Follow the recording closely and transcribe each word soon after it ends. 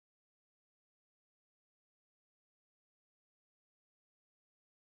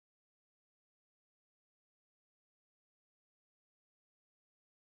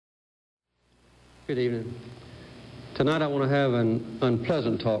Good evening. Tonight I want to have an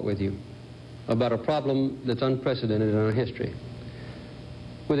unpleasant talk with you about a problem that's unprecedented in our history.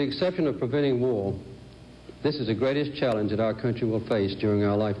 With the exception of preventing war, this is the greatest challenge that our country will face during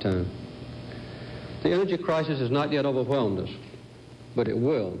our lifetime. The energy crisis has not yet overwhelmed us, but it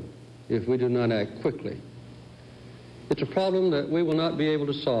will if we do not act quickly. It's a problem that we will not be able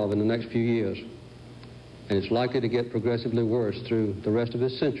to solve in the next few years, and it's likely to get progressively worse through the rest of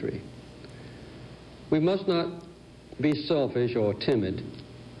this century. We must not be selfish or timid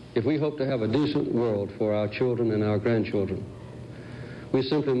if we hope to have a decent world for our children and our grandchildren. We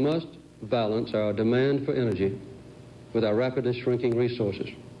simply must balance our demand for energy with our rapidly shrinking resources.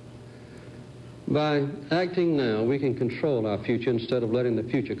 By acting now, we can control our future instead of letting the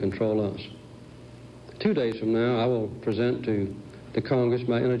future control us. 2 days from now, I will present to the Congress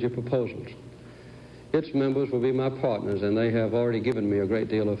my energy proposals. Its members will be my partners, and they have already given me a great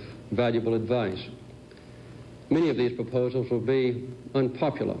deal of valuable advice. Many of these proposals will be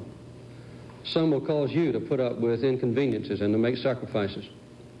unpopular. Some will cause you to put up with inconveniences and to make sacrifices.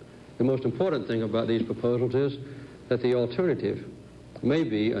 The most important thing about these proposals is that the alternative may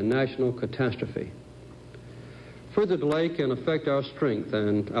be a national catastrophe. Further delay can affect our strength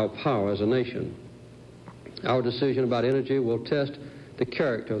and our power as a nation. Our decision about energy will test the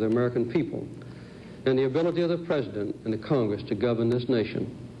character of the American people and the ability of the President and the Congress to govern this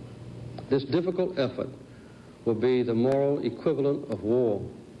nation. This difficult effort will be the moral equivalent of war,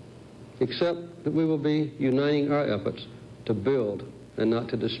 except that we will be uniting our efforts to build and not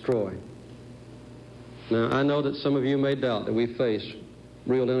to destroy. Now, I know that some of you may doubt that we face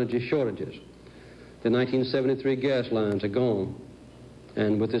real energy shortages. The 1973 gas lines are gone,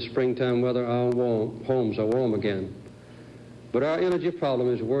 and with this springtime weather, our homes are warm again. But our energy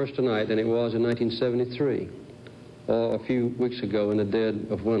problem is worse tonight than it was in 1973 or a few weeks ago in the dead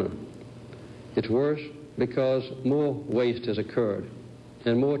of winter. It's worse because more waste has occurred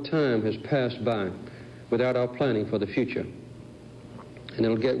and more time has passed by without our planning for the future. And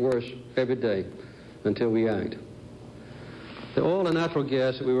it'll get worse every day until we act. The oil and natural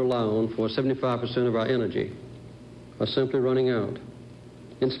gas that we rely on for 75% of our energy are simply running out.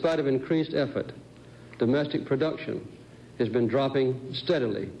 In spite of increased effort, domestic production has been dropping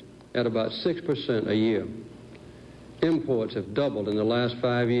steadily at about 6% a year. Imports have doubled in the last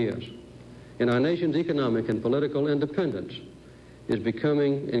 5 years, and our nation's economic and political independence is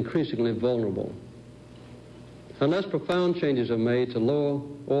becoming increasingly vulnerable. Unless profound changes are made to lower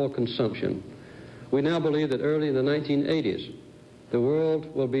oil consumption, we now believe that early in the 1980s, the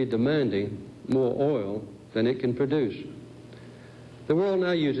world will be demanding more oil than it can produce. The world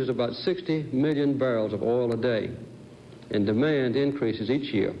now uses about 60 million barrels of oil a day, and demand increases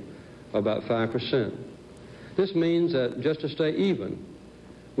each year about 5%. This means that just to stay even,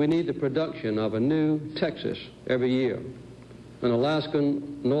 we need the production of a new Texas every year, an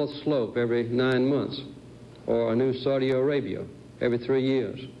Alaskan North Slope every 9 months, or a new Saudi Arabia every 3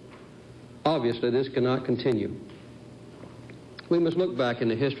 years. Obviously, this cannot continue. We must look back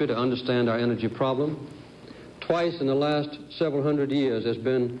into history to understand our energy problem. Twice in the last several hundred years, there's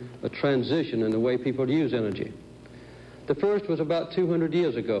been a transition in the way people use energy. The first was about 200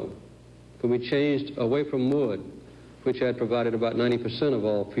 years ago, when we changed away from wood, which had provided about 90% of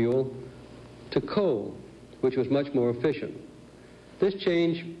all fuel, to coal, which was much more efficient. This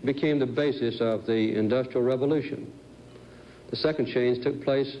change became the basis of the Industrial Revolution. The second change took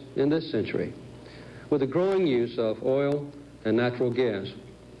place in this century, with the growing use of oil and natural gas.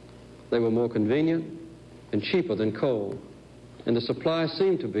 They were more convenient and cheaper than coal, and the supply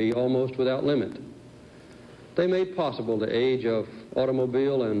seemed to be almost without limit. They made possible the age of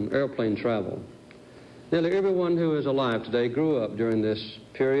automobile and airplane travel. Nearly everyone who is alive today grew up during this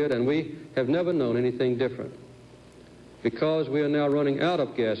period, and we have never known anything different. Because we are now running out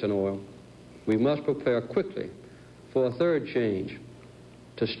of gas and oil, we must prepare quickly for a third change,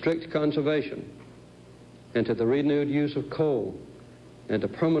 to strict conservation, and to the renewed use of coal, and to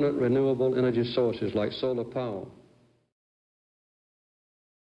permanent renewable energy sources like solar power.